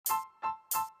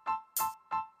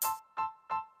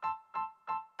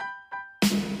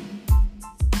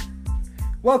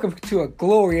Welcome to a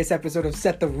glorious episode of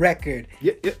Set the Record.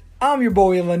 Yep. I'm your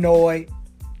boy Illinois,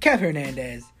 Kev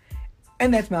Hernandez,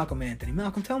 and that's Malcolm Anthony.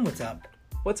 Malcolm, tell him what's up.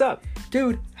 What's up?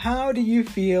 Dude, how do you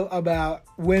feel about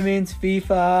women's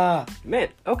FIFA? Man,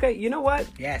 okay, you know what?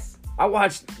 Yes. I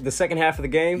watched the second half of the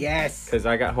game. Yes. Because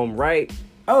I got home right.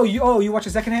 Oh, you watched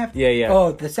the second half? Yeah.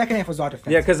 Oh, the second half was all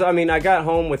defensive. Yeah, because, I got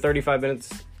home with 35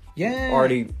 minutes. Yeah.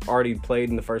 Already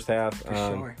played in the first half. For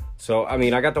sure. So,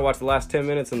 I got to watch the last 10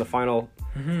 minutes in the final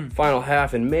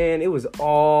half, and man, it was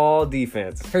all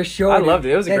defense. For sure. I loved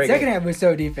it. It was a great That second game. half was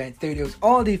so defense, dude. It was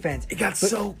all defense. It got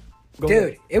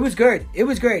Dude, it was good. It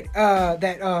was great.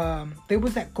 There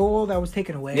was that goal that was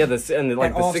taken away. Yeah, the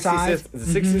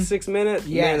 66 minute.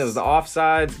 Yes. Man, it was the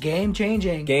offsides. Game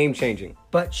changing.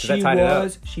 But she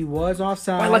was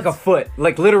offside. By like a foot.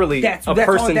 Like literally that's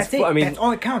person's foot. That's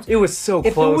all it counts. It was so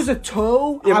if close. If it was a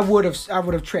toe, I would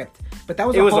have tripped. But that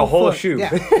was a whole foot. shoe.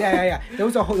 Yeah. There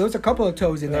was a couple of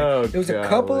toes in there. Oh, there was a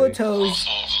couple of toes.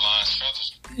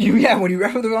 When you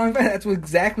ruffle the wrong feathers, that's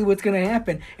exactly what's going to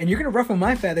happen. And you're going to ruffle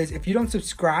my feathers if you don't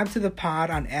subscribe to the pod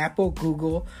on Apple,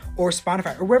 Google, or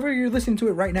Spotify, or wherever you're listening to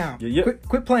it right now. Yeah.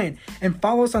 Quit playing. And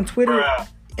follow us on Twitter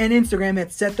and Instagram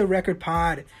at Set the Record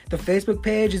Pod. The Facebook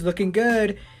page is looking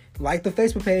good. Like the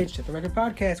Facebook page, Set the Record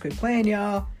Podcast. Quit playing,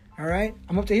 y'all. All right?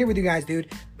 I'm up to here with you guys,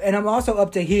 dude. And I'm also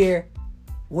up to here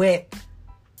with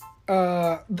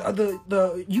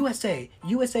the USA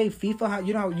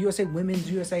FIFA, USA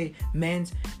women's, USA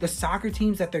men's, the soccer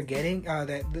teams that they're getting,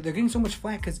 that they're getting so much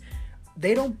flack because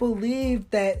they don't believe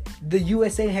that the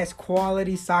USA has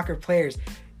quality soccer players.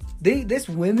 This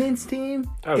women's team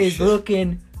is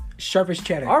looking sharp as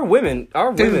cheddar. Our women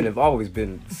have always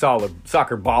been solid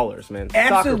soccer ballers, man.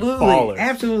 Absolutely. Soccer ballers.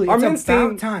 Absolutely. Our It's men's about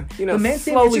team, time. the men's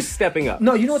slowly team stepping up.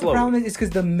 No, you know what the problem is? It's because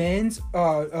the men's,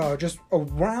 just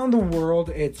around the world,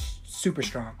 it's super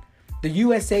strong. The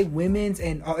USA women's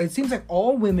and it seems like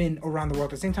all women around the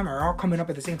world at the same time are all coming up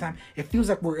at the same time. It feels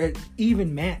like we're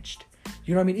even matched.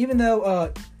 You know what I mean? Even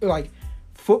though,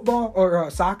 football or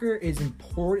soccer is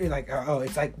important.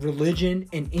 It's like religion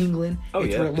in England.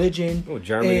 It's religion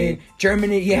in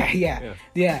Germany.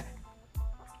 Yeah.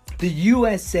 The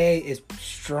USA is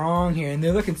strong here, and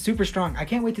they're looking super strong. I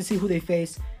can't wait to see who they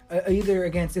face. Either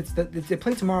against they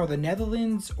play tomorrow, the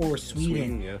Netherlands or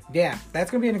Sweden. Yeah, that's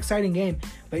gonna be an exciting game.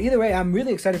 But either way, I'm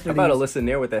really excited for. How about Alyssa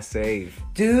Nair with that save,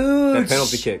 dude? That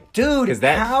penalty kick, dude.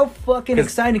 How fucking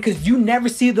exciting! Because you never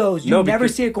see those. You never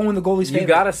see it go in the goalie's favor. You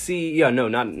gotta see. Never.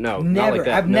 Not like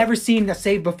that. I've never seen a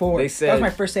save before. They said that was my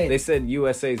first save. They said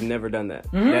USA's never done that.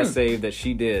 That save that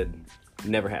she did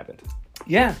never happened.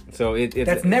 Yeah. So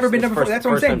that's never been done before. That's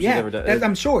what I'm saying. Yeah.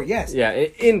 I'm sure. Yes. Yeah.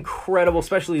 Incredible,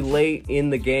 especially late in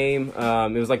the game.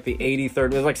 It was like the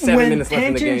 83rd. It was like 7 minutes left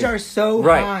in the game. Tensions are so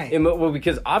high. Well,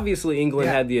 because obviously England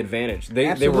had the advantage.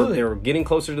 They were getting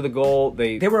closer to the goal.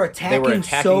 They were attacking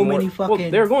so many fucking.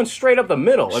 Well, they were going straight up the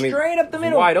middle. Straight up the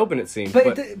middle. Wide open it seemed.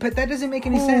 But that doesn't make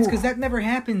any sense because that never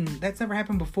happened. That's never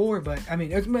happened before. But I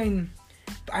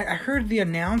heard the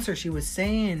announcer. She was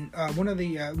saying one of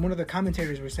the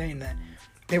commentators were saying that.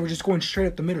 They were just going straight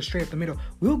up the middle.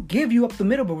 We'll give you up the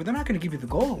middle, but they're not going to give you the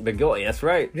goal. The goal, that's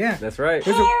right. Yeah, that's right.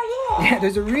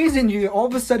 There's a reason you all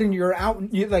of a sudden you're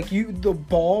out. The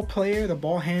ball player, the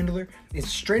ball handler is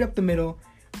straight up the middle.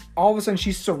 All of a sudden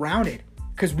she's surrounded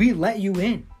because we let you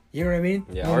in. You know what I mean?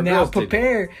 Yeah. Well, now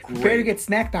prepare to get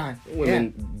snacked on.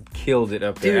 Women killed it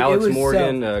up there. Dude, Alex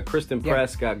Morgan, Kristen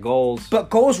Press got goals. But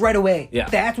goals right away. Yeah.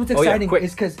 That's what's exciting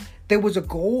is because there was a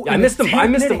goal. Yeah, I missed them.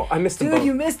 Dude, both.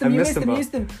 you missed them.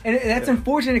 And that's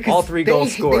unfortunate because all 3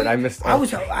 goals scored. I missed.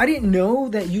 I didn't know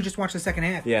that you just watched the second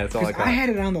half. Yeah, that's all I got. I had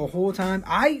it on the whole time.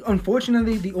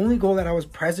 Unfortunately, the only goal that I was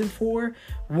present for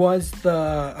was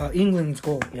the England's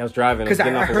goal. Yeah, I was driving because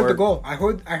I heard the goal. I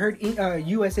heard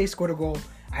USA scored a goal.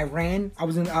 I ran. I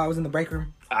was in the break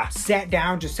room. Sat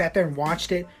down, just sat there and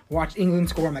watched England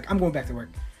score. I'm like, I'm going back to work.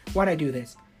 Why'd I do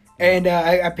this? And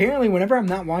apparently, whenever I'm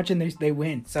not watching, they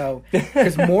win. So,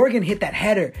 because Morgan hit that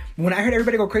header. When I heard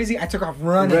everybody go crazy, I took off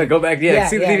running. Go back,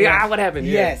 see the video. What happened?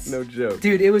 Yes, no joke,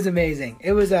 dude. It was amazing.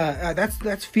 It was that's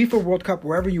FIFA World Cup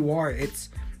wherever you are. That's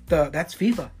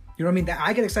FIFA. You know what I mean?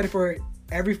 I get excited for it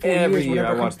every 4 years. Every year,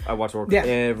 I watch World Cup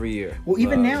every year. Well,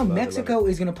 even now, Mexico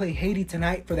is going to play Haiti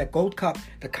tonight for that Gold Cup.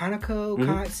 The Conaco,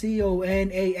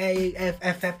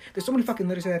 CONAAFFF. There's so many fucking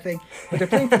letters to that thing. But they're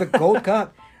playing for the Gold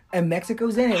Cup. And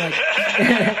Mexico's in it.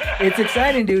 It's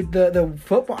exciting, dude. The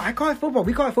football. I call it football.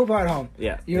 We call it football at home.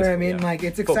 Yeah. You know what I mean? Yeah.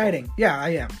 It's exciting. Football. Yeah, I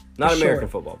am. Not American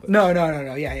football. But. No.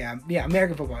 Yeah.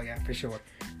 American football. Yeah, for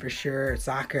sure.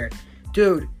 Soccer,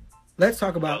 dude. Let's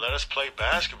talk about. Now let us play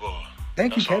basketball.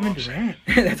 Thank you, Kevin Durant.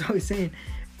 That's all he's saying.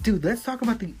 Dude, let's talk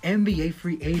about the NBA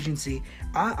free agency.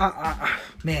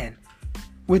 Man,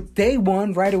 with day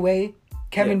one right away,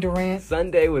 Kevin Durant.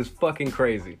 Sunday was fucking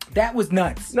crazy. That was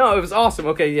nuts. No, it was awesome.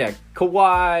 Okay, yeah.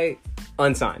 Kawhi,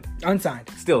 unsigned.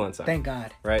 Still unsigned. Thank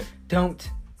God. Right? Don't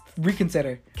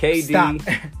reconsider. KD. Stop.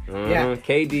 Yeah.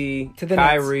 KD,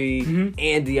 Kyrie,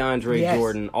 and DeAndre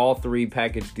Jordan. All three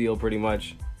package deal pretty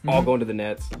much. All going to the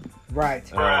Nets. Right.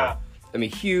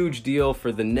 Huge deal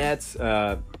for the Nets.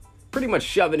 Pretty much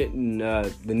shoving it in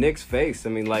the Knicks' face. I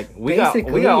mean, like, we got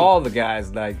all the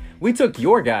guys. Like, we took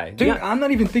your guy. Dude, I'm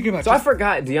not even thinking about I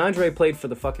forgot DeAndre played for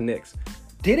the fucking Knicks.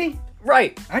 Did he?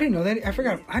 Right. I didn't know that. I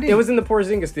forgot. It was in the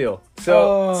Porzingis deal.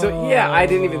 So yeah, I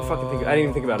didn't even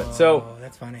think about it. So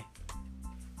that's funny.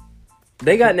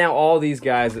 They got now all these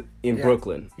guys in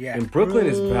Brooklyn. Yeah. And Brooklyn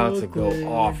is about to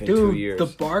go off in 2 years. The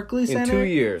Barclays Center? In 2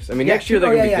 years. I mean, next year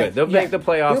they're going to be good. They'll make the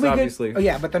playoffs, obviously. Oh,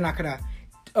 yeah, but they're not going to...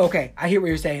 Okay, I hear what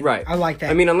you're saying. Right. I like that.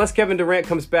 I mean, unless Kevin Durant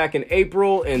comes back in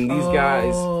April and these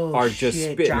guys are just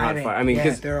spitting hot fire. I mean,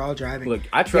 because they're all driving. Look,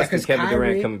 I trust Kevin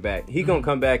Durant coming back. He's going to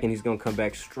come back and he's going to come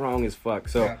back strong as fuck.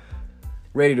 So,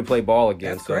 ready to play ball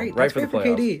again. That's great. Right That's for great the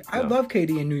playoffs. KD. I love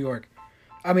KD in New York.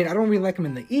 I mean, I don't really like him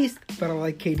in the East, but I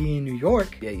like KD in New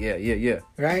York. Yeah.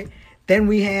 Right? Then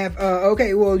we have,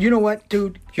 okay, well, you know what,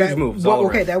 dude? Huge moves.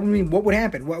 Okay, that would mean, what would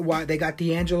happen? Why they got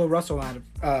D'Angelo Russell out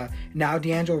of, now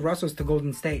D'Angelo Russell's to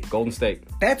Golden State.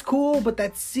 That's cool, but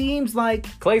that seems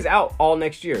like... Clay's out all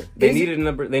next year. They need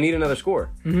another scorer.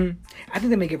 Mm-hmm. I think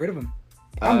they may get rid of him.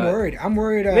 I'm worried.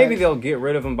 Maybe they'll get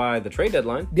rid of him by the trade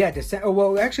deadline. Yeah.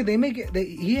 Well, actually, they may get.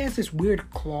 He has this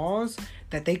weird clause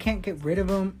that they can't get rid of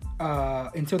him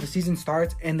until the season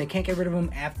starts, and they can't get rid of him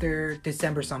after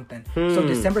December something. So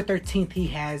December 13th, he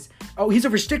has. Oh, he's a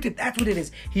restricted. That's what it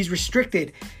is. He's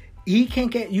restricted. You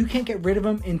can't get rid of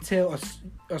him until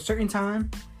a certain time.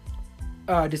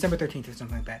 December 13th or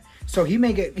something like that. So he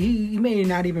may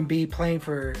not even be playing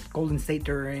for Golden State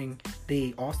during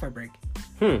the All-Star break.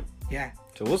 Yeah.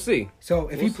 So we'll see. So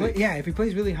if he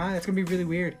plays really high, that's gonna be really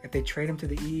weird. If they trade him to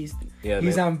the East,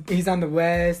 he's on the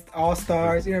West, All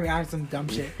Stars. You know what I mean? On some dumb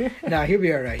shit. No, he'll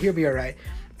be all right.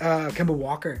 Kemba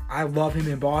Walker, I love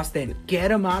him in Boston. Get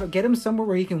him out. Get him somewhere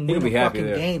where he can win a fucking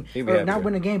game, or not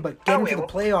win a game, but get him to the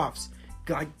playoffs.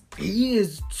 Like, he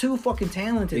is too fucking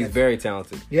talented. He's very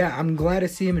talented. Yeah, I'm glad to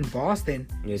see him in Boston.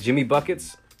 Yeah, Jimmy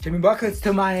Buckets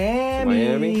to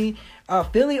Miami.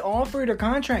 Philly offered a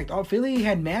contract. Philly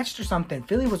had matched or something.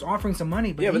 Philly was offering some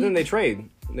money, but then they trade.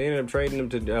 They ended up trading him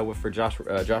to for Josh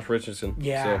Richardson.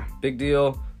 Yeah, so, big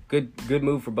deal. Good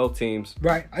move for both teams.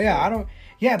 Right. Yeah,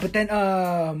 Yeah, but then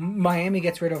Miami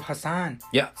gets rid of Hassan.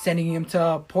 Yeah. Sending him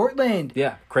to Portland.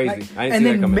 Yeah, crazy. I didn't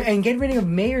see that coming. And get rid of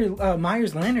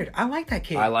Myers Leonard. I like that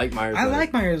kid. I like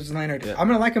Myers Leonard. Yeah. I'm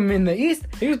going to like him in the East.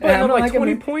 He was putting up like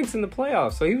 20 points in the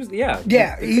playoffs. So he was, Yeah,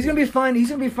 he's going to be fun. He's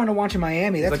going to be fun to watch in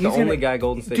Miami. He's the only guy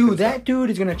Golden State. Dude, that dude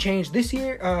is going to change this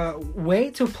year.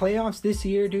 Wait till playoffs this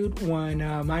year, dude, when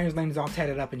Myers Leonard's all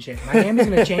tatted up and shit. Miami's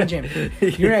going to change him.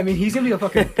 You know what I mean? He's going to be a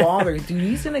fucking baller. Dude,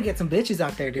 he's going to get some bitches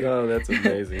out there, dude. Oh, that's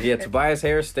amazing. Yeah, Tobias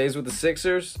Harris stays with the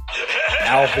Sixers.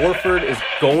 Al Horford is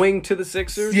going to the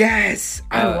Sixers. Yes,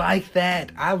 I like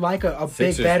that. I like a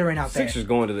big veteran out there. Sixers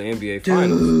going to the NBA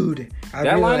Finals. Dude, I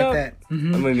really lineup, like that.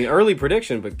 Mm-hmm. I mean, the early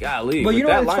prediction, but golly, but you know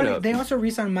that what's lineup. Funny? They also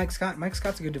re-signed Mike Scott. Mike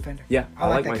Scott's a good defender. Yeah, I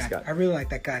like Mike guy. Scott. I really like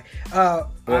that guy.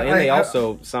 They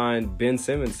also signed Ben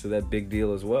Simmons to that big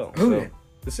deal as well. Who did?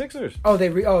 The Sixers. They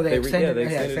extended.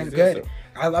 Extended. Good.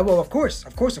 Well, of course.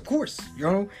 You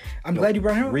know, I'm glad you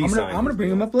brought him up. I'm gonna bring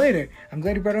him up later. I'm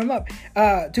glad you brought him up.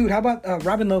 Dude, how about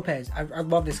Robin Lopez? I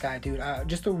love this guy, dude.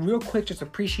 Just a real quick,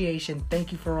 appreciation.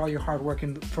 Thank you for all your hard work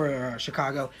for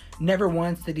Chicago. Never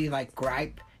once did he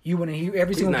gripe. You want to hear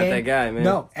every single game. He's not that guy, man.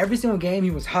 No, every single game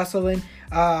he was hustling.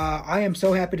 I am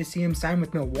so happy to see him sign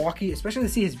with Milwaukee, especially to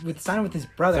see sign with his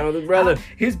brother. Sign with his brother.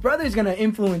 His brother's gonna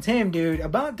influence him, dude.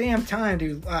 About damn time,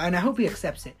 dude. And I hope he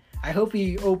accepts it. I hope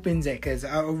he opens it, because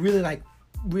I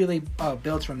really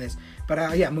builds from this. But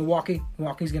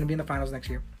Milwaukee's gonna be in the finals next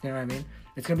year. You know what I mean?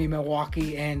 It's gonna be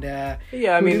Milwaukee and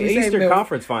Eastern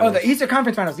Conference Finals. Oh, the Eastern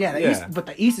Conference Finals. Yeah, East, but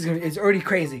the East is already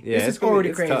crazy. Yeah, this is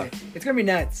already crazy. Tough. It's gonna be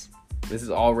nuts. This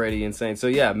is already insane. So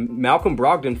yeah, Malcolm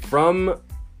Brogdon from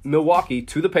Milwaukee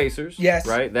to the Pacers. Yes.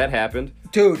 Right? That happened.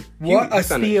 Dude, what a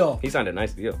steal. He signed a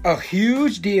nice deal. A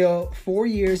huge deal. 4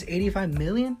 years, $85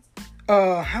 million.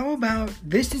 How about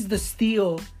this is the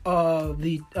steal of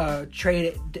the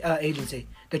trade agency.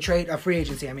 The free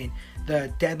agency, I mean.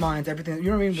 The deadlines, everything.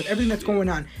 You know what I mean? With everything that's going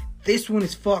on. This one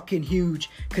is fucking huge.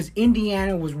 Because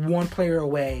Indiana was one player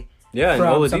away. Yeah, and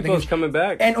Oladipo's coming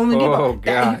back. And Oladipo. Oh,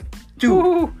 God.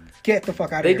 Dude. Get the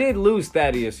fuck out of They here. did lose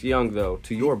Thaddeus Young, though,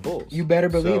 to your Bulls. You better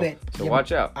believe it. So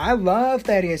watch out. I love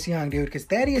Thaddeus Young, dude, because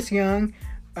Thaddeus Young,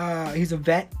 he's a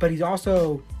vet, but he's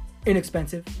also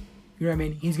inexpensive. You know what I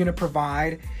mean? He's gonna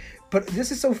provide. But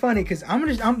this is so funny because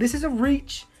this is a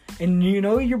reach, and you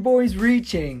know your boy's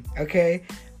reaching, okay?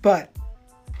 But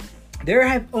there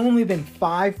have only been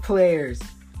 5 players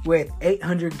with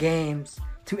 800 games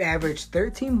to average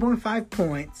 13.5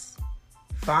 points,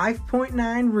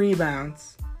 5.9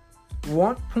 rebounds,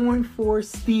 1.4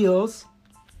 steals,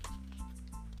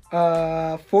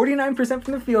 49%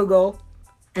 from the field goal,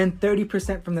 and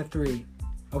 30% from the three.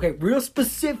 Okay, real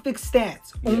specific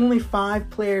stats. Yeah. Only 5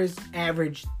 players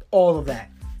averaged all of that.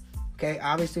 Okay,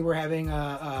 obviously we're having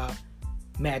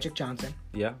Magic Johnson.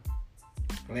 Yeah.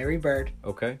 Larry Bird.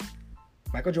 Okay.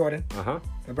 Michael Jordan. Uh-huh.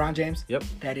 LeBron James. Yep.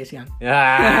 Thaddeus Young.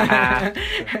 Ah,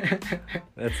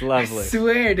 that's lovely. I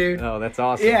swear, dude. Oh, that's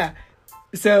awesome. Yeah.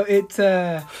 So it's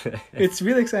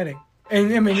really exciting.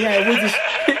 And I mean, yeah, it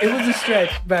was a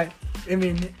stretch, but I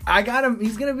mean, I got him.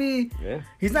 He's gonna be. Yeah.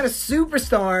 He's not a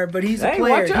superstar, but he's a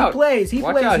player. Watch out. He plays.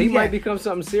 Watch out. He might become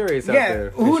something serious out there.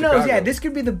 Who knows? Yeah, this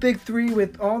could be the big 3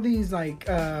 with all these like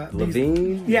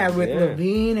LaVine.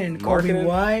 LaVine and Kobe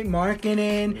White,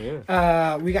 Markkanen.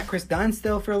 Yeah. We got Chris Dunn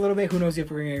still for a little bit. Who knows if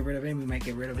we're gonna get rid of him? We might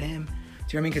get rid of him. Do you know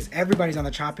what I mean? Because everybody's on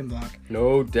the chopping block.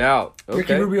 No doubt. Okay.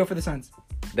 Ricky Rubio for the Suns.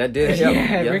 That did.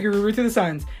 Ricky Rubio to the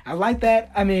Suns. I like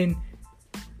that. I mean,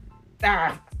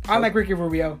 I like Ricky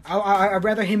Rubio. I'd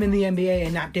rather him in the NBA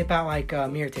and not dip out like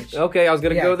Mirotic. Okay, I was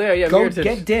gonna go there. Yeah, go Mirotic.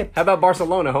 Get dipped. How about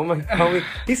Barcelona, homie?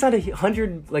 He signed a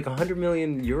 100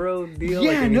 million euro deal.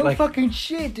 Yeah, no fucking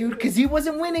shit, dude. Because he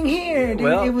wasn't winning here. Dude.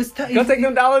 Well, it was go take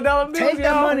them dollar bills. Take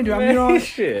that money, dude. I mean,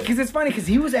 shit. Because it's funny because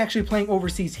he was actually playing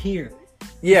overseas here.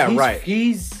 Yeah, right.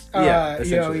 He's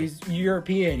he's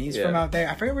European. He's from out there.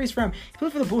 I forget where he's from. He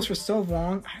played for the Bulls for so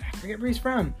long. I forget where he's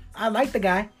from. I like the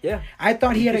guy. Yeah. I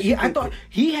thought he had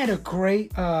a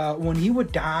great when he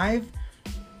would dive,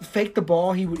 fake the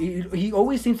ball. He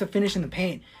always seems to finish in the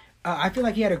paint. I feel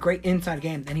like he had a great inside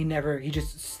game, and he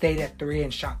just stayed at 3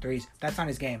 and shot threes. That's not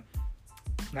his game.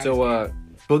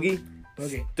 Boogie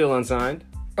still unsigned.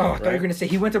 Oh, I thought you were going to say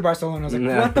he went to Barcelona. I was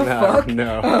like, what the fuck?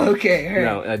 No. Oh, okay. Right.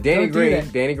 No,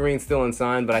 Danny Green's still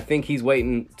unsigned, but I think he's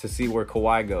waiting to see where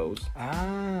Kawhi goes.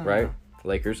 Right?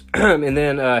 Lakers. And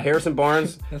then Harrison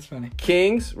Barnes. That's funny.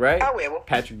 Kings, right?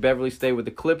 Patrick Beverly stayed with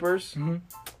the Clippers. Mm-hmm.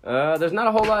 There's not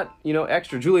a whole lot,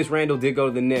 extra. Julius Randle did go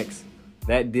to the Knicks.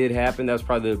 That did happen. That was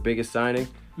probably the biggest signing.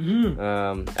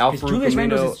 Mm-hmm. Julius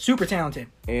Randle is super talented.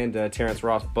 And Terrence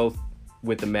Ross, both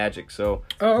with the Magic, so.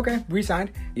 Oh, okay.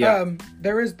 Re-signed. Yeah.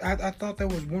 There is. I thought there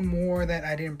was one more that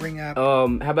I didn't bring up. How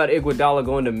about Iguodala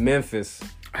going to Memphis?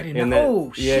 I didn't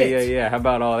know. Shit. Yeah. How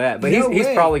about all that? But he's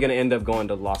probably going to end up going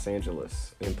to Los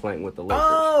Angeles and playing with the Lakers.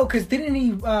 Oh, because didn't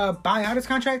he buy out his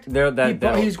contract? He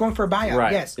was going for a buyout.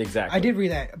 Right. Yes, exactly. I did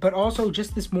read that. But also,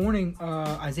 just this morning,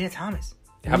 Isaiah Thomas.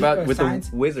 How about with the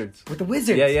Wizards? With the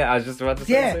Wizards. Yeah. I was just about to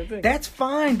say the same thing. That's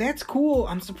fine. That's cool.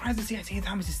 I'm surprised to see Isaiah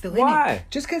Thomas is still in it. Why?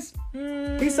 Just because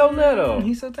he's so little.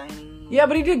 He's so tiny. Yeah,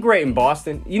 but he did great in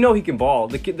Boston. He can ball.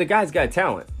 The guy's got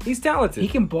talent. He's talented. He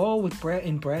can ball with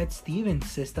Brad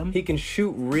Stevens' system. He can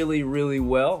shoot really, really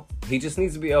well. He just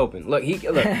needs to be open. Look.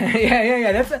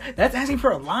 Yeah. That's asking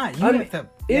for a lot.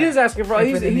 It is asking for a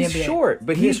lot. He's short,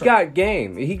 but he's got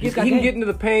game. He can get into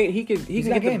the paint. He can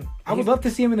get game. I would love to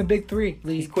see him in the Big 3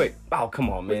 league. He's quick. Oh, come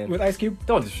on, man. With Ice Cube?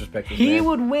 Don't disrespect him, He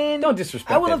would win. Don't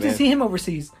disrespect I would love to see him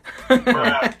overseas. Come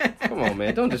on,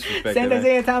 man. Don't disrespect him. Send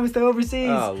Isaiah Thomas to overseas.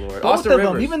 Oh, Lord. Both of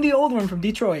them. Even the old one from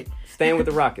Detroit. Staying with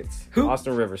the Rockets. Who?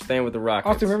 Austin Rivers. Staying with the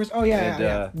Rockets. Austin Rivers? Oh,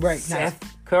 yeah. Right.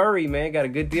 Seth Curry, man, got a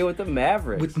good deal with the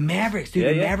Mavericks. With Mavericks,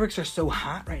 dude. The Mavericks are so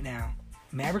hot right now.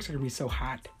 Mavericks are going to be so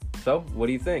hot. So, what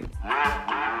do you think?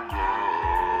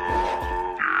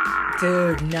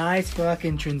 Dude, nice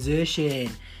fucking transition.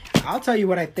 I'll tell you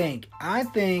what I think. I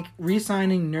think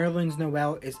re-signing Nerlens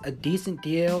Noel is a decent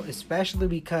deal, especially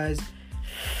because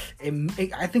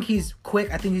I think he's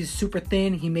quick. I think he's super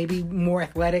thin. He may be more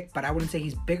athletic, but I wouldn't say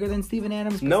he's bigger than Steven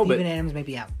Adams. But Steven Adams may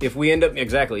be out. If we end up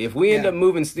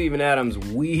moving Steven Adams,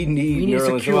 we need Nerlens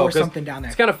Noel. Secure something down there.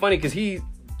 It's kind of funny because he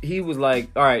was like,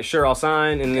 all right, sure, I'll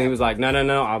sign. And then he was like, no,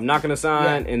 I'm not going to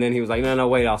sign. Yeah. And then he was like, no,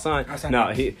 wait, I'll sign.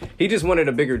 He just wanted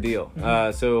a bigger deal.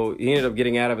 Mm-hmm. So he ended up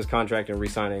getting out of his contract and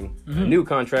re-signing a new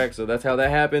contract. So that's how that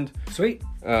happened. Sweet.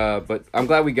 But I'm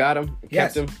glad we got him.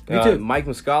 Yes, kept him. Me too. Mike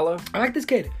Muscala. I like this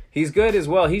kid. He's good as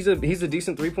well. He's a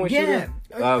decent 3-point shooter.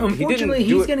 Unfortunately,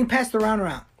 he's getting passed around.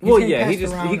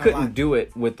 He couldn't do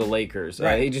it with the Lakers.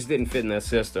 He just didn't fit in that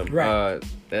system. Right.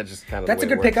 That's a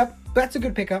good pickup. That's a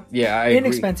good pickup. Yeah, I agree.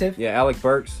 Inexpensive. Yeah, Alec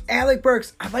Burks. I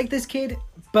like this kid,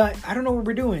 but I don't know what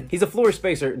we're doing. He's a floor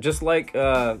spacer, just like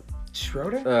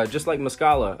Schroeder? just like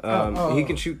Muscala. He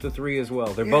can shoot the three as well.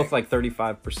 They're both like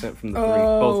 35% from the three.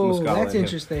 Both Muscala. That's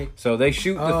interesting. So they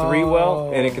shoot the three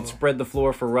well, and it can spread the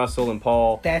floor for Russell and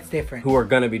Paul. That's different. Who are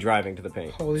gonna be driving to the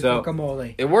paint. Holy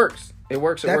guacamole! It works. It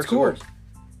works. That's cool. It works.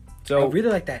 So I really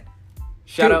like that.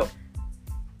 Shout out.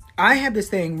 I have this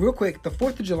thing real quick. The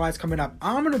 4th of July is coming up.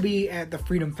 I'm gonna be at the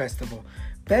Freedom Festival.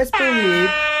 Best believe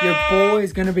your boy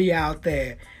is gonna be out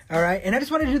there. All right, and I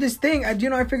just wanted to do this thing. I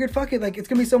figured, fuck it, like it's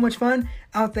gonna be so much fun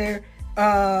out there.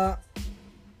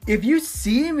 If you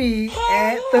see me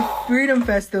at the Freedom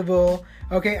Festival,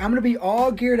 okay, I'm gonna be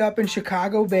all geared up in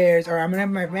Chicago Bears, or I'm gonna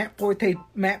have my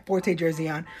Matt Forte jersey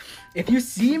on. If you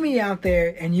see me out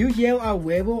there and you yell "A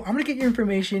huevo," I'm gonna get your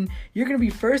information. You're gonna be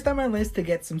first on my list to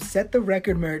get some Set the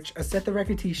Record merch, a Set the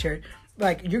Record T-shirt.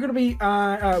 Like you're gonna be,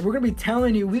 we're gonna be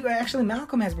telling you.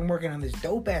 Malcolm has been working on this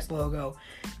dope ass logo,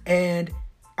 and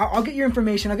I'll get your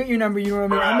information. I'll get your number. You know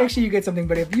what I mean? I'll make sure you get something.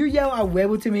 But if you yell "A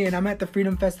huevo" to me and I'm at the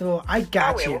Freedom Festival, I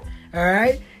got you. All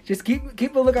right? Just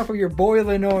keep a lookout for your boy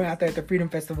Illinois out there at the Freedom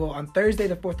Festival on Thursday,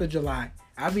 the 4th of July.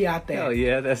 I'll be out there. Hell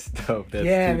yeah, that's dope. That's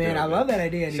man. dope, I love that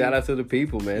idea, dude. Shout out to the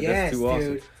people, man. Yes, that's too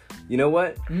awesome. dude. You know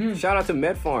what? Shout out to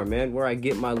MedFarm, man, where I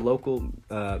get my local,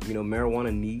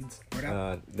 marijuana needs.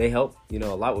 They help, a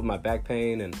lot with my back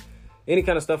pain and any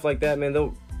kind of stuff like that, man.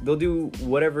 They'll do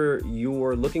whatever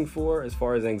you're looking for as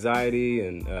far as anxiety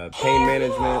and pain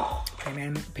management.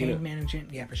 Pain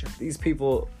management, yeah, for sure. These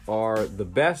people are the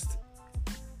best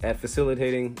at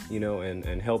facilitating,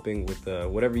 and helping with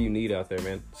whatever you need out there,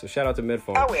 man. So shout out to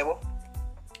MedFarm.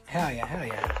 Hell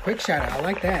yeah. Quick shout out. I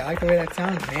like that. I like the way that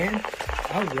sounds, man.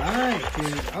 All right,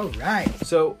 dude. All right.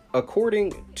 So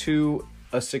according to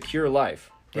A Secure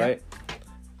Life, right?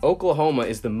 Oklahoma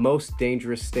is the most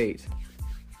dangerous state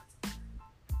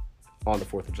on the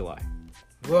 4th of July.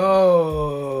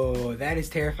 Whoa, that is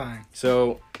terrifying.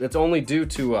 So that's only due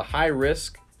to a high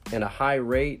risk and a high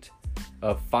rate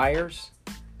of fires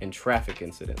and traffic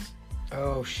incidents.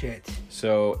 Oh, shit.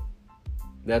 So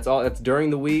that's all. That's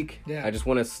during the week. Yeah. I just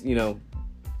want to,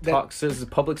 talk. So this is a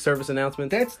public service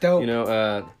announcement. That's dope.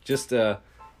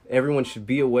 Everyone should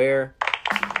be aware.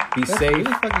 Be That's safe. really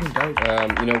fucking dope.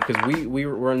 Because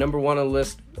we're number one on the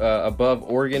list above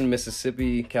Oregon,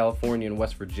 Mississippi, California, and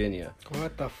West Virginia.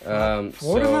 What the fuck?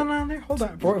 Florida's not on there? Hold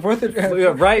on. 4th of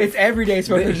July. Right. It's every day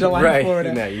 4th of July in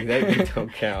Florida. No, they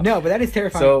don't count. No, but that is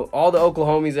terrifying. So all the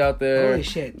Oklahomies out there, holy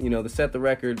shit. The Set the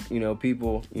Record,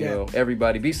 people,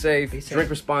 everybody, be safe, drink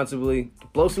responsibly,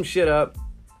 blow some shit up,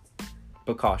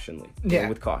 but cautionly. Yeah.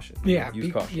 With caution. Yeah.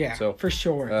 Use caution. Yeah, so, for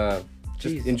sure.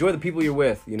 Just enjoy the people you're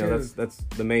with. That's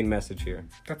the main message here.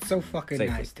 That's so fucking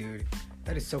Safely. nice, dude.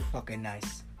 That is so fucking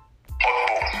nice.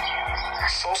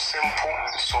 So simple,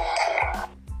 so cool.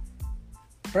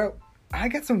 Bro, I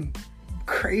got some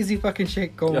crazy fucking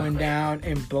shit going down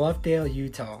in Bluffdale,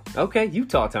 Utah. Okay,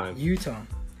 Utah time. Utah.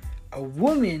 A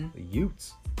woman The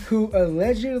Utes. who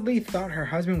allegedly thought her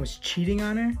husband was cheating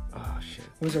on her Oh, shit.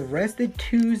 was arrested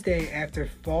Tuesday after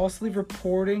falsely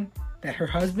reporting that her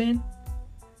husband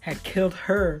had killed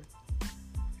her.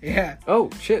 Yeah.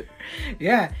 Oh, shit.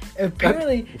 Yeah.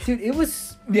 Apparently, dude, it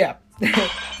was... Yeah.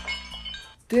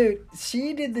 Dude,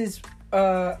 she did this...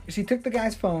 She took the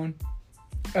guy's phone,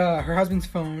 her husband's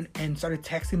phone, and started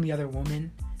texting the other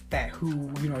woman who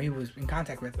he was in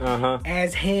contact with.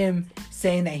 As him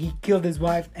saying that he killed his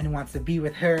wife and wants to be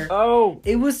with her. Oh.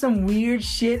 It was some weird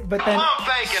shit, but then...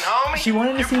 Bacon, homie. She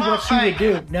wanted to see what she would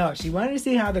do. No, she wanted to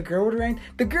see how the girl would react.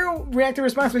 The girl reacted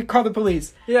responsibly, called the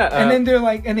police. Yeah. And then they're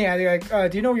like, do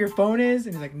you know where your phone is?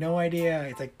 And he's like, no idea.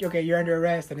 It's like, okay, you're under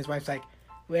arrest. And his wife's like,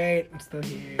 wait, I'm still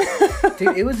here.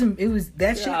 Dude, it was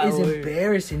that shit is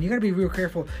embarrassing. You gotta be real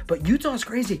careful. But Utah's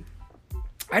crazy.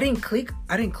 I didn't click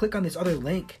on this other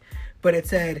link, but it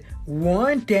said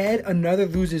one dead, another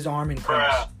loses arm in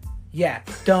crash. Yeah,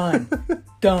 done.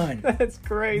 That's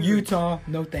crazy. Utah,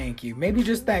 no thank you. Maybe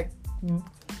just that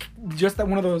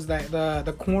one of those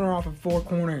the corner off of Four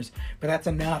Corners, but that's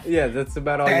enough. Yeah, that's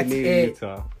about all That's you need it. in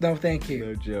Utah. No thank you.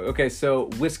 No joke. Okay, so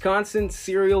Wisconsin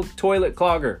serial toilet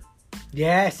clogger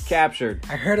Yes. captured.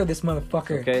 I heard of this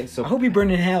motherfucker. Okay, so I hope he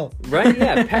burned in hell. Right?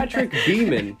 Yeah, Patrick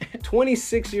Beeman,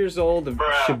 26 years old of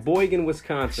Sheboygan,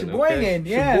 Wisconsin. Sheboygan, okay?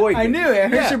 yeah. Sheboygan. I knew it. I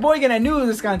heard Yeah. Sheboygan. I knew it was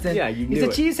Wisconsin. Yeah, you He's knew a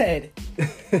it.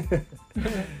 cheesehead.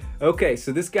 Okay,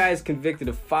 so this guy is convicted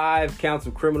of 5 counts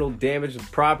of criminal damage to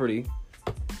property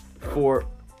for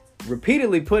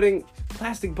repeatedly putting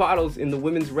plastic bottles in the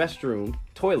women's restroom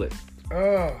toilet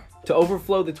Ugh. to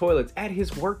overflow the toilets at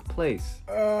his workplace.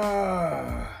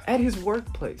 Ugh. At his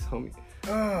workplace, homie.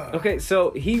 Ugh. Okay,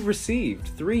 so he received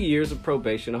 3 years of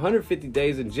probation, 150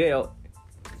 days in jail,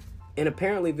 And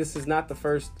apparently this is not the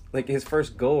first, like his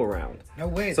first go around. No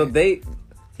way. So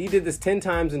he did this 10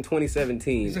 times in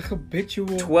 2017. He's a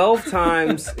habitual. 12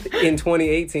 times in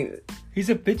 2018. He's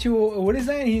habitual. What is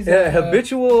that? He's a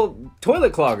habitual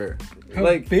toilet clogger.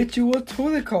 Habitual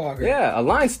toilet clogger. Yeah, a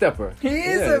line stepper. He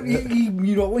is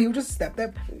he'll just step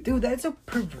that. Dude, that's a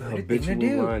perverted thing to do.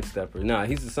 Habitual line stepper. Nah,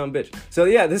 he's a son bitch. So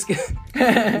yeah, this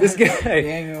guy.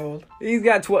 Dang old. He's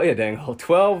got 12. Yeah, dang old.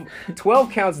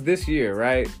 12 counts this year,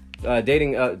 right?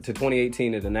 Dating to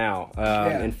 2018 to now.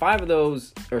 And 7 of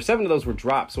those were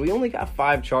dropped. So he only got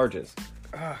 5 charges.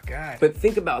 Oh, God. But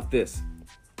think about this.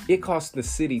 It cost the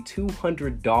city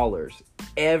 $200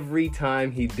 every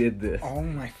time he did this. Oh,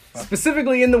 my fuck.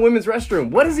 Specifically in the women's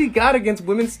restroom. What has he got against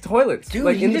women's toilets?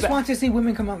 Dude, he just wants to see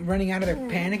women come out running out of there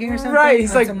panicking or something. Right.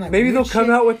 He's like, maybe they'll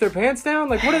come out with their pants down?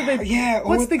 Like, what are they... Yeah.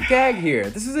 What's the gag here?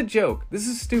 This is a joke. This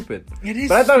is stupid. It is.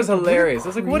 But I thought it was hilarious. I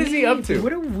was like, what is he up to?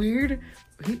 What a weird...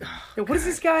 What is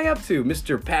this guy up to,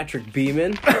 Mr. Patrick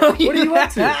Beeman? What are you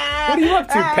up to? What are you up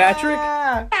to, Patrick?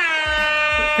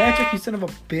 Patrick, you son of a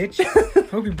bitch.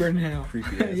 Hope you burn in hell.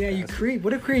 Yeah, you creep.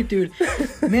 What a creep, dude.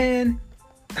 Man,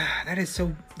 that's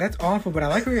awful, but I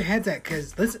like where your head's at,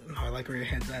 because, listen, I like where your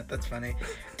head's at. That's funny.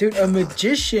 Dude, a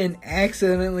magician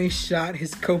accidentally shot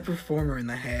his co-performer in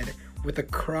the head with a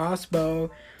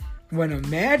crossbow when a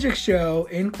magic show,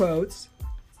 in quotes,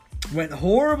 went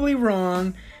horribly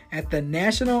wrong at the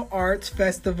National Arts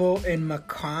Festival in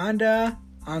Makonda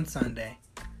on Sunday.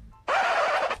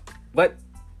 What?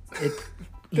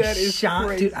 That is shot,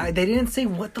 crazy. Dude. They didn't say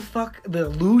what the fuck the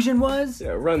illusion was. Yeah,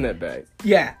 run that back.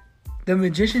 Yeah, the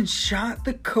magician shot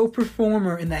the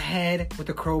co-performer in the head with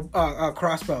a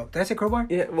crossbow. Did I say crowbar?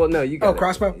 Yeah. Well, no, you got. Oh,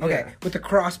 crossbow. Okay, yeah. With the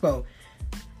crossbow.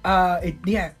 It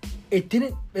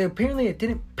didn't. Apparently, it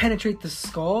didn't penetrate the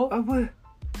skull. What?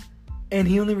 And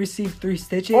he only received 3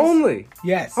 stitches. Only?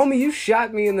 Yes. Homie, you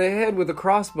shot me in the head with a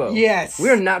crossbow. Yes. We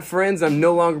are not friends. I'm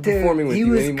no longer performing with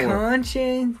you anymore. He was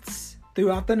conscious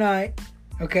throughout the night.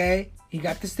 Okay? He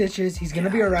got the stitches. He's going to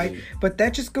be all right. But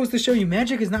that just goes to show you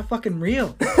magic is not fucking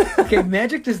real. Okay?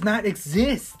 Magic does not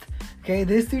exist. Okay?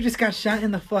 This dude just got shot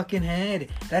in the fucking head.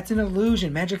 That's an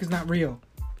illusion. Magic is not real.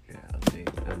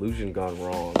 Yeah, illusion gone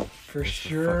wrong. For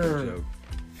sure.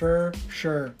 For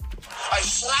sure. I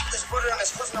slapped this brother on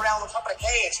his pussing around on top of the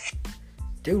cage.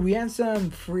 Dude, we had some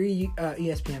free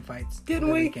ESPN fights.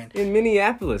 Didn't we? Weekend. In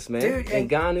Minneapolis, man. Dude,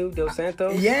 Ngannou, Dos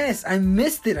Santos. Yes, I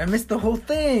missed it. I missed the whole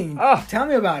thing. Oh, tell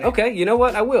me about it. Okay, you know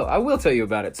what? I will tell you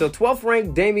about it. So 12th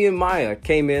ranked Damian Maia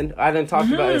came in. I done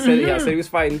talked about it. I said he was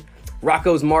fighting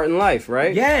Rocco's Martin Life,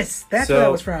 right? Yes, that's where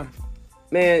that was from.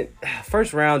 Man,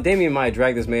 first round, Damian Maia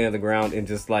dragged this man to the ground and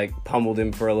just like pummeled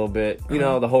him for a little bit. You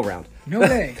know, the whole round. No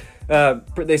way.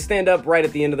 They stand up right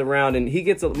at the end of the round, and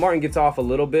Martin gets off a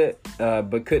little bit,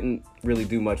 but couldn't really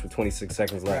do much with 26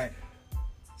 seconds left. Right.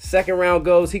 Second round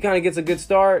goes, he kind of gets a good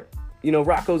start. You know,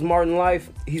 Rocco's Martin Life,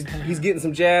 he's getting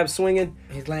some jabs, swinging.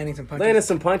 He's landing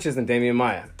some punches. And Damian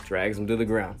Maia drags him to the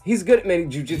ground. He's good at making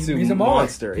jiu-jitsu. He's a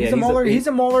monster. He's a mauler. He's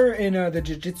a mauler in the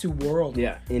jiu-jitsu world.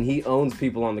 Yeah, and he owns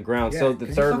people on the ground. Yeah, so the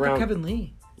third round, Kevin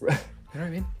Lee. You know what I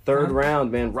mean? Third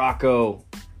round, man, Rocco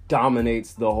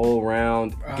dominates the whole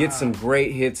round, gets some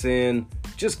great hits in,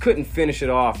 just couldn't finish it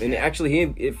off. And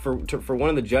actually, for one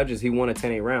of the judges, he won a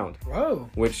 10-8 round. Whoa.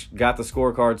 Which got the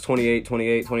scorecards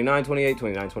 28-28, 29-28,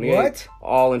 29-28. What?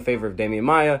 All in favor of Damian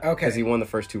Maia. Okay. Because he won the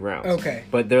first 2 rounds. Okay.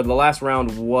 But the last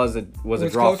round was a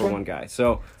draw for one guy.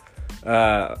 So,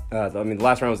 the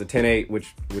last round was a 10-8,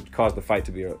 which caused the fight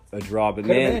to be a draw. But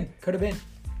Could have been.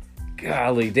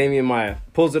 Golly, Damian Maia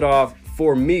pulls it off.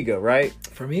 Formiga, right?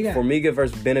 Formiga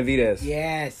versus Benavidez.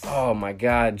 Yes. Oh my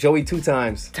God, Joey 2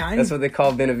 times. That's what they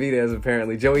call Benavidez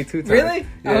apparently. Joey 2 times. Really?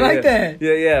 Yeah, I like that.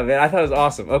 Yeah, man. I thought it was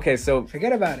awesome. Okay, so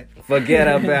forget about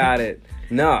it.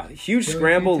 Nah, huge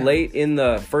scramble late in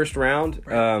the first round.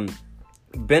 Right.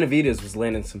 Benavidez was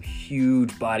landing some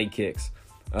huge body kicks.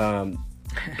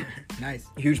 Nice.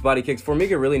 Huge body kicks.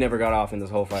 Formiga really never got off in this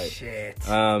whole fight. Shit.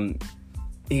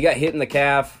 He got hit in the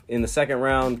calf in the second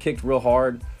round, kicked real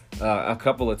hard. A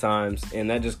couple of times, and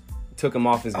that just took him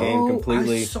off his game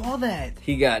completely. I saw that.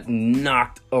 He got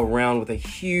knocked around with a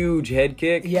huge head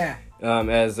kick. Yeah.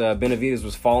 As Benavidez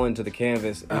was falling to the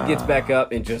canvas, he gets back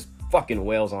up and just fucking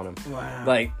wails on him. Wow.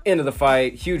 Like, into the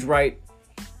fight, huge right,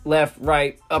 left,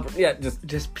 right, up, yeah, just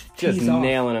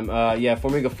nailing him.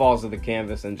 Formiga falls to the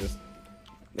canvas and just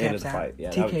end of the fight. Yeah,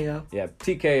 TKO.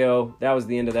 TKO. That was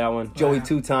the end of that one. Wow. Joey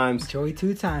 2 times.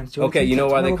 Okay, you know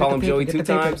why they call him Joey 2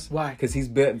 times? Why? Because he's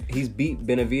beat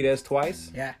Benavidez twice.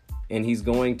 Yeah. And he's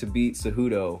going to beat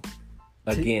Cejudo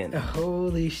again.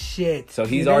 Holy shit! So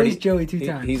he's that already is Joey 2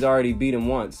 times. He's already beat him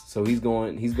once, so he's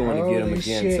going to get him again.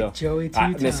 Shit, So Joey 2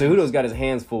 times. Cejudo's got his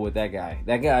hands full with that guy.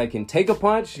 That guy can take a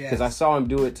punch because I saw him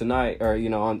do it tonight, or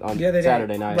on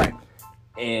Saturday night, right?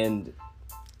 And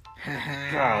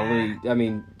golly, I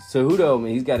mean, Cejudo,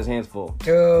 he's got his hands full, dude.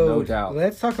 No doubt.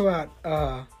 Let's talk about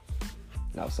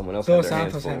now someone else. Dos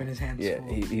Santos having his hands full.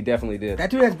 full. He definitely did.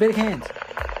 That dude has big hands.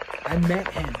 I met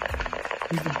him.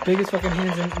 He's the biggest fucking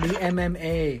hands in the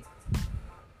MMA.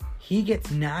 He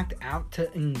gets knocked out to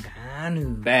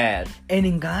Ngannou. Bad. And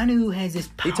Ngannou has this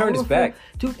powerful... He turned his back.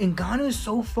 Dude, Ngannou is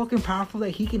so fucking powerful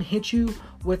that he can hit you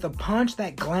with a punch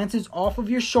that glances off of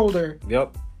your shoulder.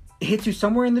 Yep. Hits you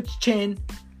somewhere in the chin.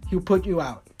 He'll put you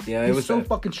out. Yeah, He's so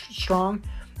fucking strong.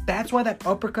 That's why that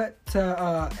uppercut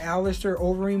to Alistair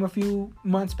Overeem a few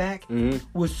months back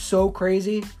was so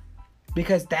crazy.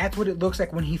 Because that's what it looks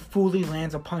like when he fully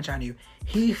lands a punch on you.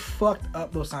 He fucked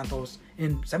up Dos Santos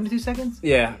in 72 seconds?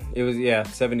 Yeah, it was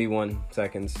 71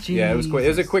 seconds. Jesus. Yeah, it was quick. It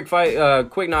was a quick fight,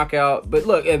 quick knockout. But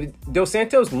look, Dos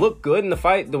Santos looked good in the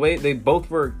fight. The way they both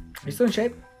were. He's still in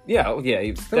shape? Yeah,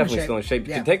 he was definitely still in shape.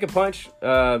 Yeah. To take a punch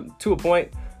to a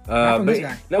point. Not from this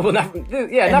guy. No, well, not from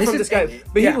this guy.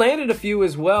 But he landed a few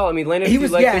as well. I mean, landed a few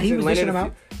leg kicks. He was dishing them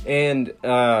out. And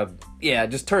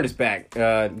just turned his back.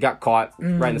 Got caught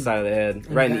right in the side of the head,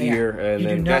 right in the ear, and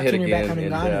then got hit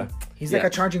again. He's like a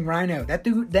charging rhino. That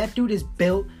dude is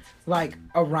built like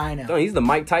a rhino. No, he's the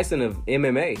Mike Tyson of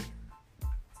MMA.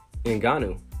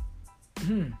 Ngannou.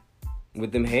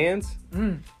 With them hands,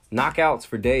 knockouts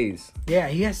for days. Yeah,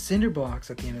 he has cinder blocks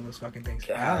at the end of those fucking things.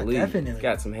 Golly, definitely. He's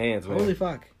got some hands, man. Holy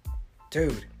fuck.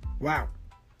 Dude. Wow.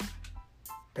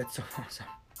 That's so awesome.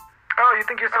 Oh, you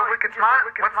think you're so wicked smart?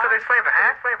 What's today's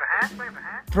flavor,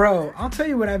 huh? Bro, I'll tell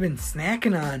you what I've been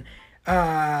snacking on.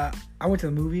 I went to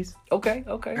the movies. Okay.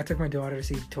 I took my daughter to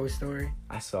see Toy Story.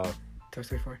 I saw Toy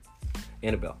Story 4.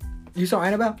 Annabelle. You saw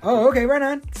Annabelle? Oh, okay, right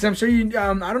on. So I'm sure you,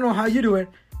 I don't know how you do it,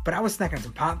 but I was snacking on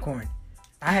some popcorn.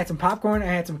 I had some popcorn. I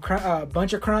had some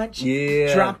Bunch of Crunch.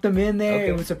 Yeah. Dropped them in there. Okay.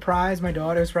 It was a surprise. My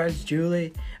daughter surprised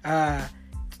Julie.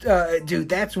 Dude,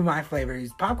 that's what my flavor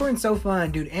is. Popcorn's so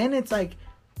fun, dude. And it's like,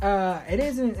 it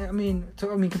isn't,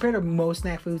 compared to most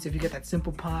snack foods, if you get that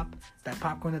simple pop, that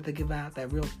popcorn that they give out,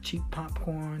 that real cheap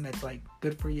popcorn that's like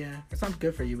good for you. It's not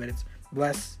good for you, but it's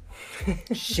less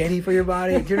shitty for your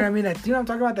body. Do you know what I mean? Do you know what I'm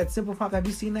talking about? That simple pop. Have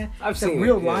you seen that? I've seen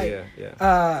real it. light.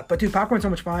 Yeah. But dude, popcorn's so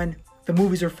much fun. The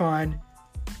movies are fun.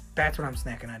 That's what I'm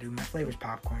snacking on, dude. My flavor's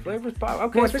popcorn. Flavor's pop.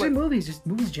 Okay. Well, especially movies, just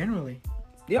movies generally.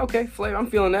 Yeah, okay. Flavor. I'm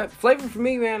feeling that. Flavor for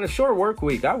me, man, a short work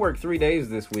week. I worked 3 days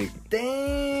this week.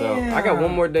 Damn. So I got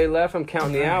one more day left. I'm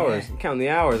counting the hours.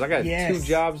 I got 2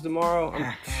 jobs tomorrow.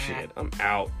 I'm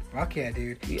out. Fuck yeah,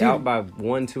 dude. Be out by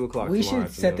 1, 2 o'clock We tomorrow.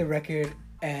 should set the record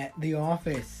at the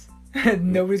office.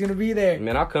 Nobody's gonna be there.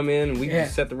 Man, I'll come in and we can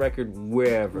set the record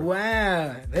wherever.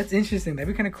 Wow, that's interesting. That'd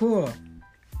be kind of cool.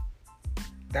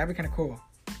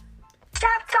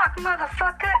 Shop talk,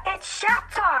 motherfucker. It's shop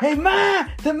talk. Hey, Ma!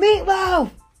 The meatloaf!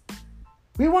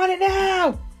 We want it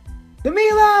now! The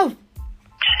meatloaf!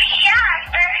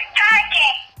 Shop,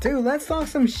 Dude, let's talk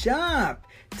some shop.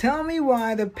 Tell me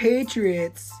why the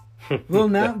Patriots will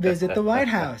not visit the White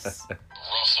House.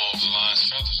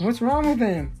 What's wrong with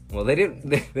them? Well, they didn't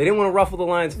want to ruffle the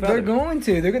Lion's feathers. They're going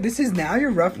to. This is now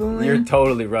you're ruffling. You're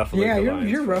totally ruffling. Yeah, the you're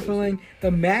Lion's ruffling the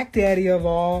Mac Daddy of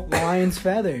all Lion's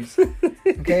feathers.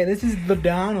 Okay, this is the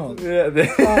Donald. Yeah,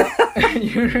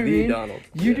 you know what I mean? Donald.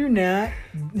 You do not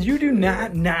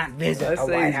visit I the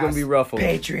say White he's House. Gonna be ruffled.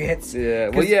 Patriots. Yeah.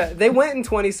 Well, yeah, they went in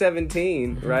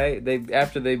 2017, right?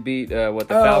 After they beat the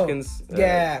Falcons.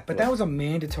 Yeah, but that was a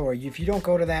mandatory. If you don't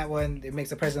go to that one, it makes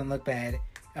the president look bad.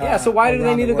 Yeah, so why do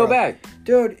they need to go back?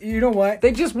 Dude, you know what?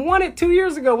 They just won it 2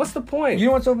 years ago. What's the point? You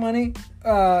know what's so funny?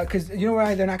 Because you know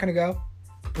why they're not going to go?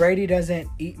 Brady doesn't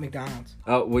eat McDonald's.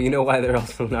 Oh, well, you know why they're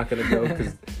also not going to go?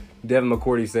 Because Devin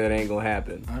McCourty said it ain't going to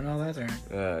happen. I know that's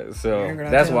right. So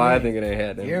that's why I think it ain't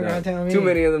happening. You're going to tell me. Too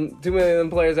many of them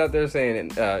players out there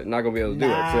saying it, not going to be able to do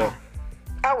it. So.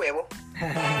 I will.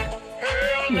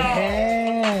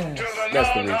 Yeah.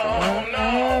 That's the reason.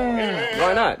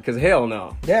 Why not? Because hell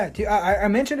no. Yeah, I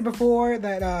mentioned it before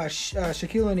that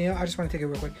Shaquille O'Neal. I just want to take it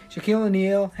real quick. Shaquille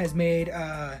O'Neal has made,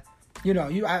 I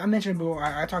mentioned it before.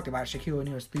 I talked about Shaquille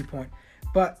O'Neal's 3-point,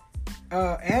 but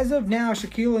as of now,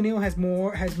 Shaquille O'Neal has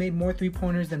made more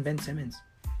 3-pointers than Ben Simmons.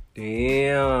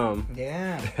 Damn.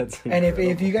 Yeah. That's and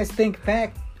if you guys think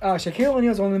back, Shaquille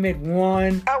O'Neal's only made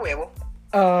one I will.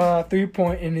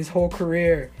 3-point in his whole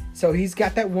career. So he's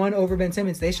got that one over Ben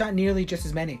Simmons. They shot nearly just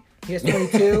as many. He has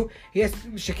 22.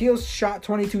 Shaquille's shot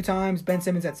 22 times. Ben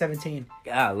Simmons at 17.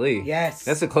 Golly. Yes.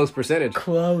 That's a close percentage.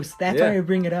 Close. That's Yeah. why I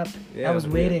bring it up. I was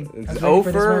waiting. It's I was waiting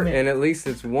for this over, moment. and at least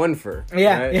it's 1 for.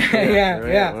 Yeah, right?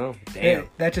 yeah. Well, damn. Yeah,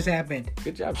 that just happened.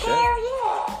 Good job, Shaq.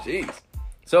 Jeez.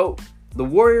 So, the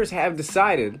Warriors have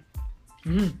decided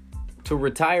to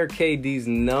retire KD's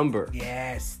number.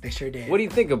 Yes, they sure did. What do you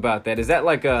think about that? Is that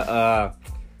like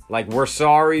like we're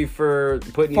sorry for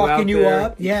putting Fucking you you out there?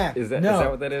 up? Yeah. Is that No.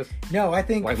 what that is? No, I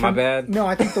think Like, my bad? No,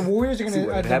 I think the Warriors are See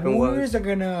gonna what happened was?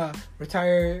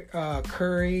 retire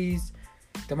Curry's,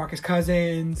 DeMarcus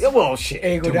Cousins. Yeah, well, shit.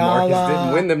 Iguodala. DeMarcus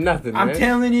didn't win them nothing, I'm man.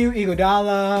 telling you,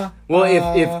 Iguodala. Well,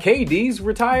 if KD's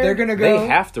retired, they're gonna they go-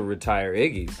 have to retire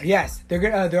Iggy's. Yes,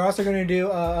 they're also gonna do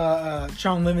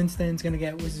Sean Livingston's gonna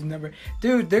get what's his number,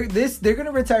 dude. They're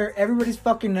gonna retire everybody's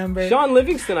fucking number. Sean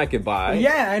Livingston, I could buy.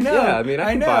 Yeah, I know. Yeah, I mean,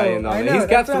 I could buy in on I that. know, He's got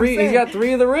that's what I'm 3. He's saying. got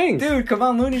 3 of the rings. Dude,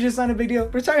 Kevon Looney just signed a big deal.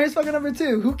 Retire his fucking number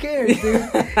 2. Who cares, dude?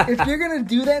 If you're gonna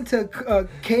do that to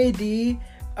KD,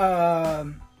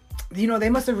 they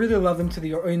must have really loved him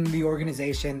in the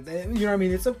organization. You know what I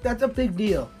mean? That's a big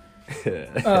deal.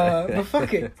 But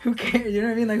fuck it. Who cares? You know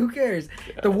what I mean? Like, who cares?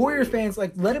 The Warriors fans,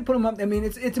 like, let it put them up. I mean,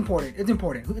 it's important. It's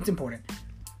important.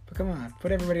 But come on,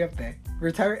 put everybody up there.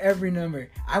 Retire every number.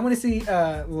 I want to see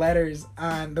letters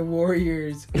on the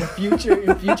Warriors in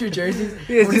future jerseys.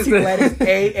 I want to see letters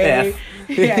AA.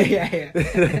 Yeah.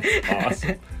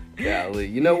 Awesome. Golly.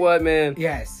 You know what, man?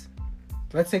 Yes.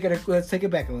 Let's take it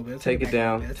back a little bit. Take it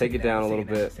down. Take it down a little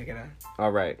bit. Take it down.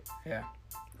 All right. Yeah.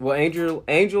 Well,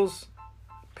 Angels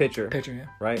pitcher, Yeah.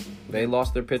 right? They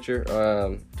lost their pitcher,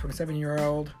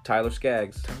 27-year-old Tyler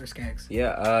Skaggs. Tyler Skaggs.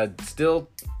 Yeah, still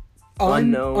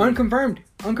unknown. Unconfirmed.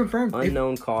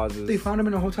 Unknown causes. They found him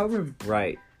in a hotel room.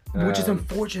 Right. Which is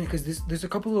unfortunate because there's a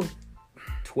couple of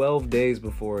 12 days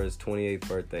before his 28th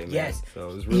birthday, man. Yes. So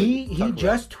it was really he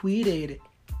just tweeted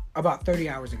about 30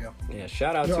 hours ago. Yeah,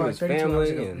 shout out No, to his 32 hours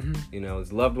family ago. and Mhm.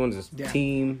 his loved ones, his Yeah.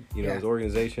 team, Yeah. his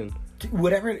organization.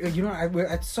 Whatever,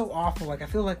 it's so awful. Like, I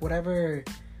feel like whatever,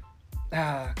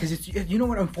 because it's, you know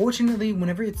what? Unfortunately,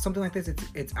 whenever it's something like this,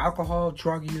 it's alcohol,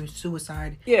 drug use,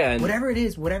 suicide. Yeah, and whatever it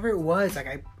is, whatever it was,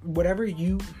 like you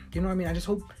know what I mean. I just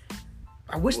hope.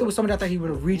 I wish there was someone out there he would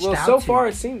have reached out to.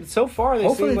 So far they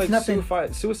Hopefully seem like it's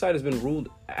nothing. suicide has been ruled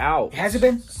out. Has it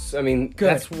been? I mean, Good.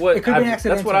 that's what It could've been that's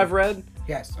what accidental. I've read.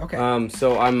 Yes. Okay.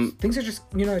 So Things are just,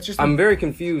 it's just. I'm very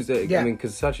confused. Yeah. I mean,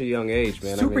 because such a young age,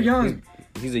 man. Super young.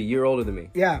 He's a year older than me.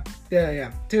 Yeah.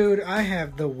 Dude, I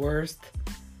have the worst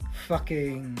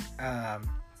fucking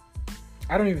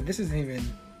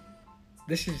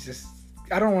this is just,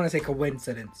 I don't want to say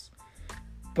coincidence,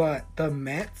 but the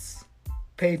Mets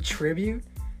paid tribute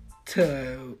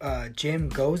to Jim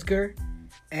Gosger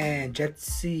and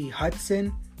Jesse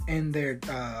Hudson in their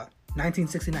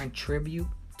 1969 tribute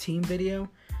team video,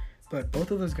 but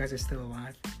both of those guys are still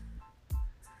alive.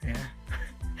 Yeah.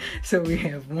 So we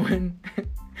have one.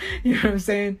 You know what I'm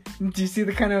saying? Do you see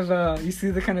the kind of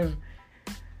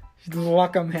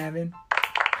luck I'm having?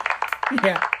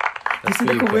 Yeah. You see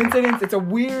the coincidence? It's a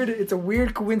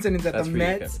weird coincidence that That's the for you,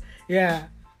 Mets. Kevin. Yeah.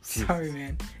 Sorry,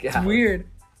 man. It's God. weird.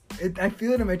 I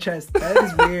feel it in my chest. That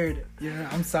is weird.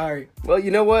 I'm sorry. Well,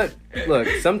 you know what? Look,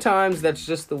 sometimes that's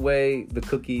just the way the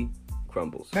cookie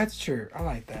crumbles. That's true. I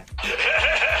like that.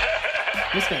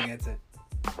 This guy gets it.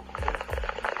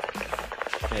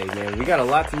 Hey, man, we got a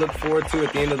lot to look forward to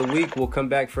at the end of the week. We'll come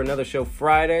back for another show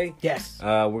Friday. Yes.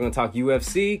 We're going to talk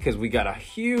UFC because we got a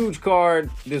huge card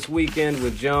this weekend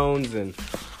with Jones and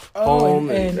Holm.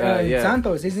 And yeah.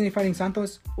 Santos. Isn't he fighting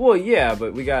Santos? Well, yeah,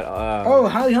 but we got...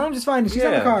 Holly Holm just fighting. She's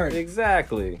on the card.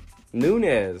 Exactly.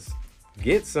 Nunes.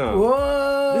 Get some.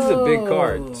 Whoa. This is a big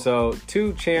card. So,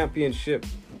 2 championship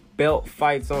belt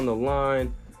fights on the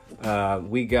line.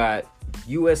 We got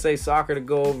USA Soccer to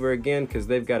go over again because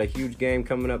they've got a huge game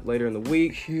coming up later in the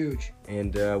week. Huge.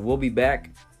 And we'll be back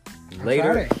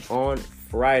later on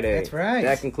Friday. That's right.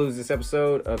 That concludes this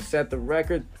episode of Set the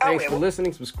Record. Thanks for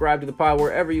listening. Subscribe to the pod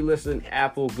wherever you listen.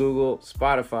 Apple, Google,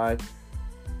 Spotify.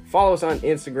 Follow us on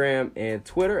Instagram and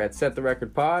Twitter at Set the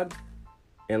Record Pod.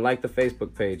 And like the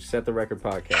Facebook page, Set the Record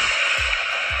Podcast.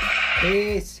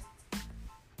 Peace.